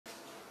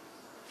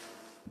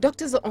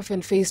Doctors are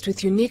often faced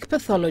with unique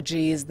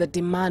pathologies that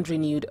demand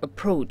renewed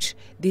approach.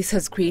 This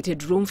has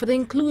created room for the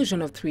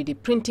inclusion of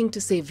 3D printing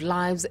to save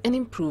lives and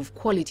improve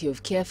quality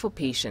of care for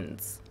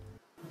patients.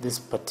 This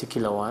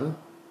particular one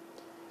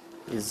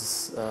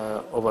is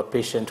of a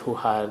patient who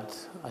had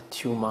a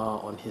tumor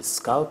on his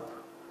scalp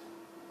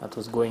that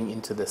was going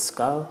into the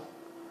skull,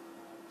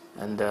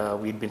 and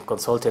we'd been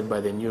consulted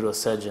by the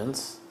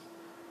neurosurgeons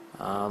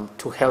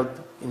to help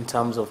in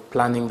terms of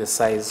planning the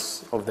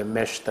size of the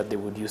mesh that they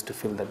would use to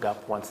fill the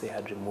gap once they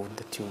had removed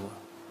the tumor.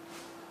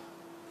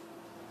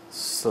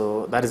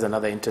 So that is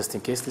another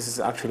interesting case. This is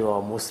actually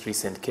our most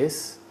recent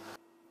case.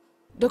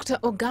 Dr.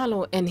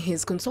 Ogalo and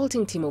his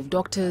consulting team of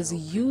doctors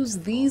use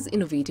these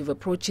innovative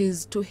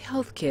approaches to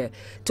healthcare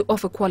to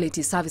offer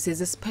quality services,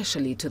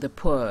 especially to the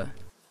poor.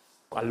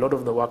 A lot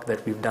of the work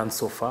that we've done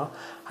so far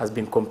has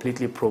been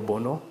completely pro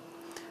bono,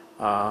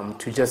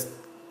 to just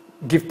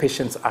give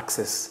patients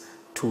access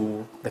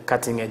to the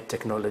cutting-edge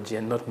technology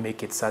and not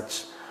make it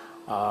such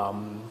a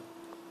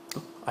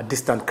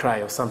distant cry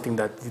of something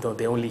that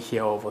they only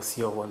hear of or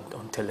see of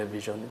on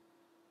television.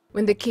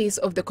 When the case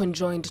of the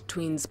conjoined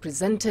twins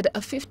presented, a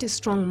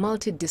 50-strong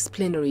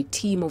multidisciplinary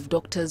team of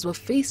doctors were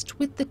faced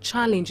with the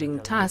challenging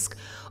task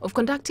of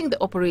conducting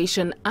the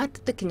operation at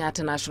the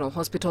Kenyan National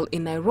Hospital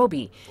in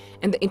Nairobi,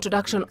 and the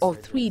introduction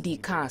of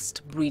 3D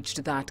cast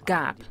bridged that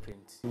gap.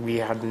 We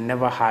had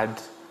never had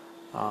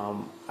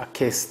a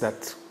case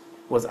that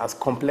was as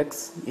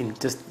complex in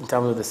terms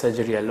of the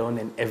surgery alone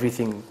and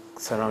everything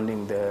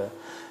surrounding the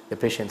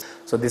patient.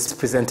 So this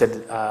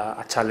presented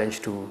a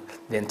challenge to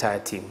the entire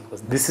team,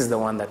 because this is the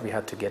one that we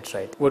had to get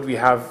right. What we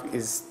have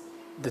is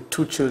the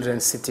two children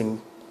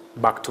sitting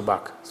back to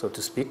back, so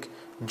to speak,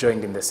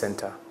 joined in the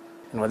center.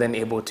 And we're then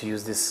able to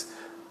use this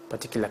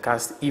particular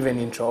cast, even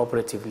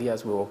intraoperatively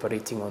as we're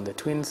operating on the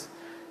twins,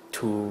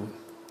 to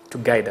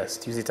guide us,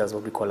 to use it as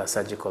what we call a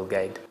surgical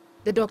guide.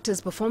 The doctors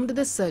performed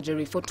the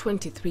surgery for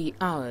 23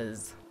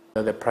 hours.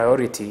 The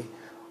priority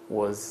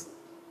was,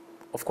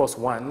 of course,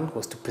 one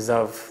was to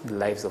preserve the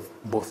lives of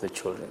both the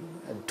children,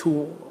 and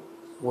two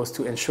was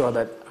to ensure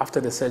that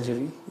after the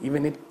surgery,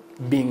 even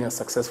it being a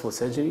successful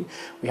surgery,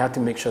 we had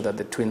to make sure that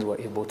the twins were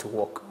able to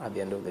walk at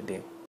the end of the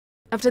day.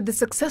 After the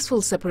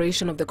successful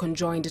separation of the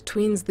conjoined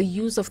twins, the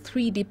use of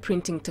 3D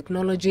printing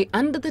technology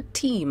under the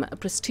team, a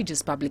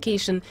prestigious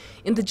publication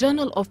in the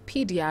Journal of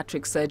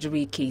Pediatric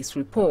Surgery case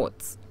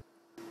reports.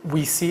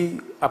 We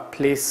see a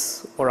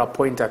place or a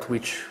point at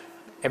which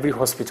every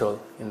hospital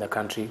in the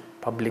country,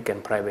 public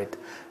and private,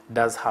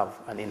 does have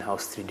an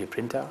in-house 3D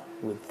printer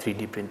with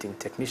 3D printing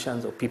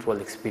technicians or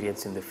people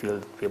experienced in the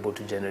field to be able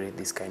to generate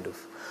these kind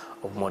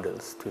of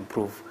models to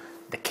improve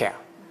the care,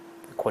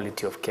 the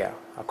quality of care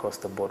across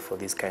the board for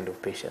these kind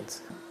of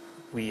patients.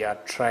 We are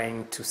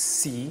trying to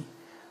see,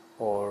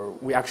 or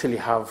we actually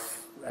have,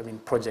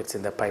 projects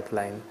in the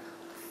pipeline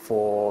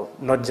for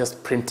not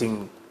just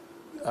printing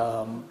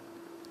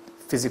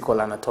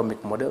physical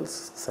anatomic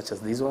models such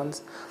as these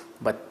ones,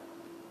 but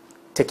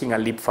taking a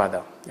leap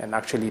further and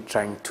actually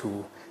trying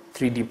to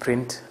 3D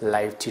print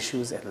live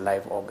tissues and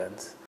live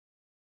organs.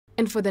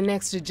 And for the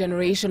next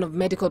generation of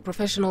medical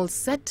professionals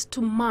set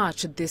to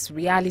match this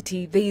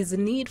reality, there is a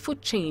need for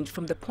change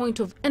from the point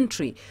of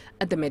entry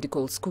at the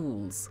medical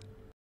schools.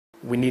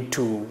 We need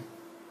to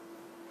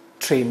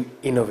train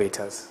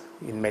innovators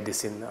in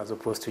medicine as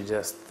opposed to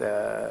just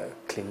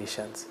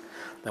clinicians.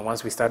 And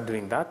once we start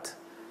doing that,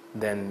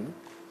 then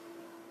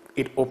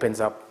it opens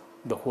up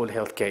the whole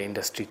healthcare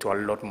industry to a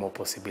lot more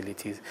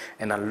possibilities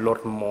and a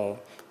lot more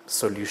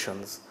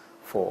solutions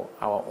for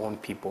our own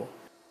people.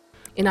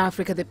 In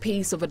Africa, the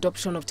pace of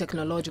adoption of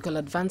technological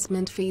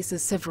advancement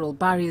faces several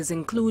barriers,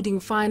 including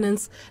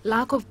finance,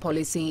 lack of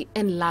policy,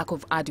 and lack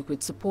of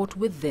adequate support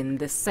within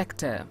the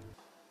sector.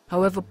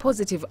 However,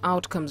 positive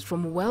outcomes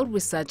from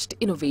well-researched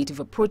innovative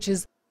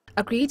approaches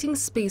are creating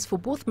space for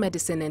both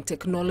medicine and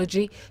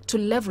technology to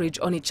leverage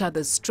on each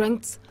other's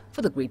strengths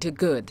for the greater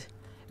good.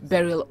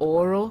 Beryl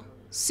Oro,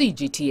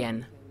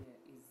 CGTN.